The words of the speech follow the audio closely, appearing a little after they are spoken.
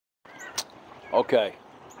Okay.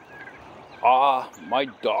 My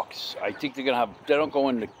ducks, I think they don't go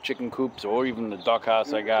in the chicken coops or even the duck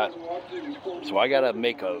house I got. So I gotta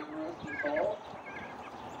make a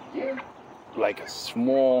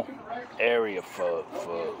small area for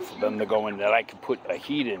them to go in that I could put a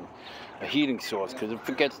heating source, because if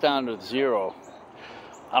it gets down to 0,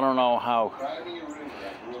 I don't know how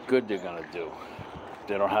good they're gonna do.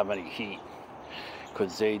 They don't have any heat,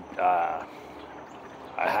 because I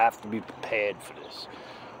have to be prepared for this.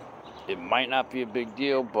 It might not be a big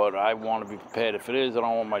deal, but I want to be prepared. If it is, I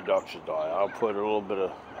don't want my ducks to die. I'll put a little bit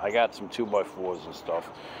of, I got some 2x4s and stuff,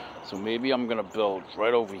 so maybe I'm gonna build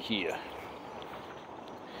right over here.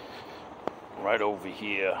 Right over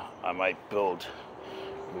here, I might build,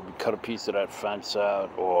 maybe cut a piece of that fence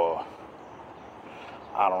out, or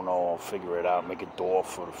I don't know, I'll figure it out, make a door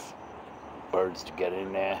for the birds to get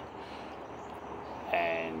in there.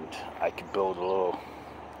 And I could build a little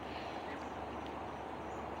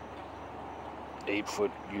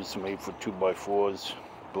 8-foot, use some 8-foot 2x4s,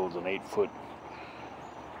 build an 8-foot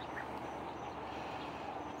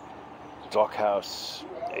duck house,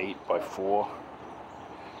 8x4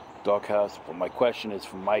 duck house. But my question is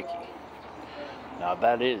for Mikey. Now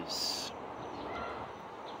that is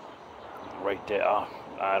right there.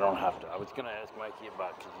 I don't have to. I was gonna ask Mikey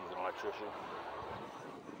about, because he's an electrician.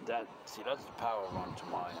 That's the power run to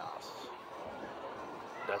my house.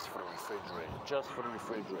 That's for the refrigerator, just for the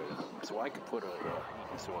refrigerator. So I could put a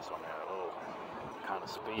heating source on there, a little kind of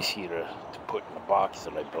space heater to put in the box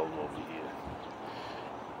that I built over here.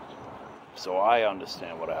 So I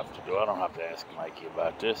understand what I have to do. I don't have to ask Mikey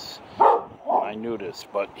about this. I knew this,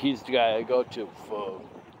 but he's the guy I go to for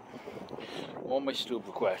all my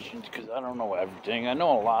stupid questions, because I don't know everything. I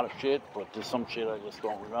know a lot of shit, but there's some shit I just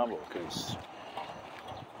don't remember, because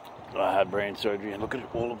I had brain surgery, and look at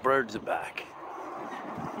all the birds are back.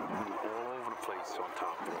 All over the place on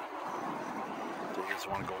top of it. They just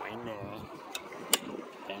want to go in there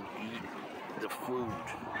and eat the food.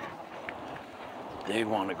 They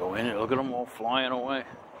want to go in it. Look at them all flying away.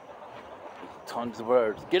 Tons of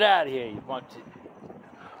birds. Get out of here, you bunch of...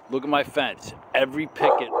 Look at my fence. Every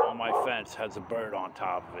picket on my fence has a bird on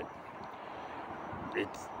top of it.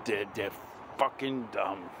 They're fucking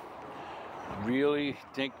dumb. Really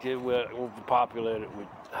think they were overpopulated with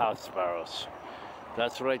house sparrows.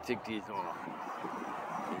 That's what I think these are.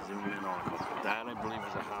 These Indian orcas. That I believe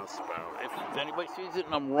is a house sparrow. If anybody sees it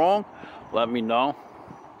and I'm wrong, let me know.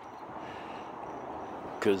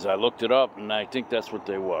 Because I looked it up and I think that's what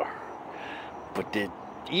they were. But they're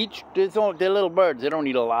little birds. They don't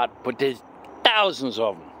eat a lot, but there's thousands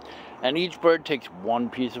of them. And each bird takes one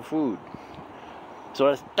piece of food. So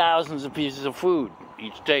that's thousands of pieces of food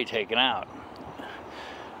each day taken out.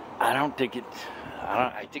 I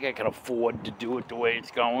think I can afford to do it the way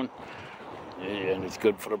it's going. And it's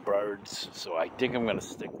good for the birds. So I think I'm going to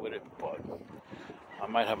stick with it. But I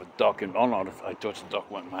might have a duck in. Oh no, I thought the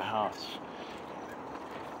duck went in my house.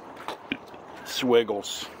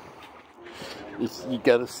 Swiggles. You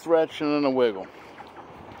got a stretch and then a wiggle.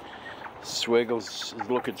 Swiggles is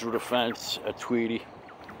looking through the fence at Tweety.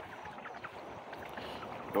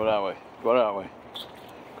 Go that way. Go that way.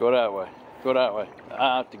 Go that way. Go that way.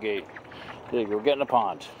 Out the gate. There you go. Get in the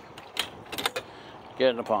pond. Get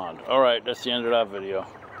in the pond. Alright, that's the end of that video.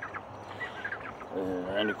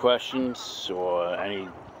 Any questions or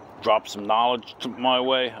drop some knowledge my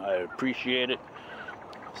way, I appreciate it.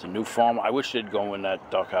 It's a new farm. I wish they'd go in that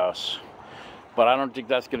duck house. But I don't think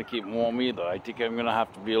that's going to keep them warm either. I think I'm going to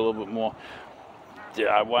have to be a little bit more...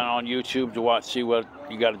 I went on YouTube to see what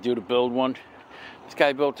you got to do to build one. This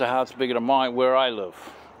guy built a house bigger than mine where I live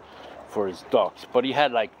for his ducks. But he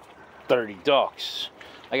had like 30 ducks.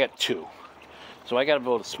 I got 2. So I got to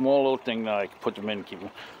build a small little thing that I can put them in and keep them.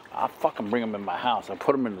 I'll fucking bring them in my house. I'll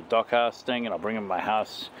put them in the duck house thing and I'll bring them in my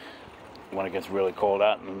house when it gets really cold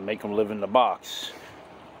out and make them live in the box.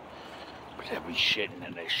 They'll be shitting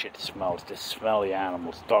and their shit smells. They're smelly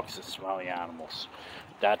animals. Ducks are smelly animals.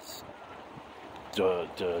 That's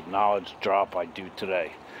the knowledge drop I do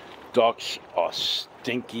today. Ducks are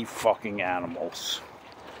stinky fucking animals.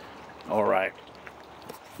 Alright.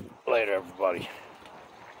 Later, everybody.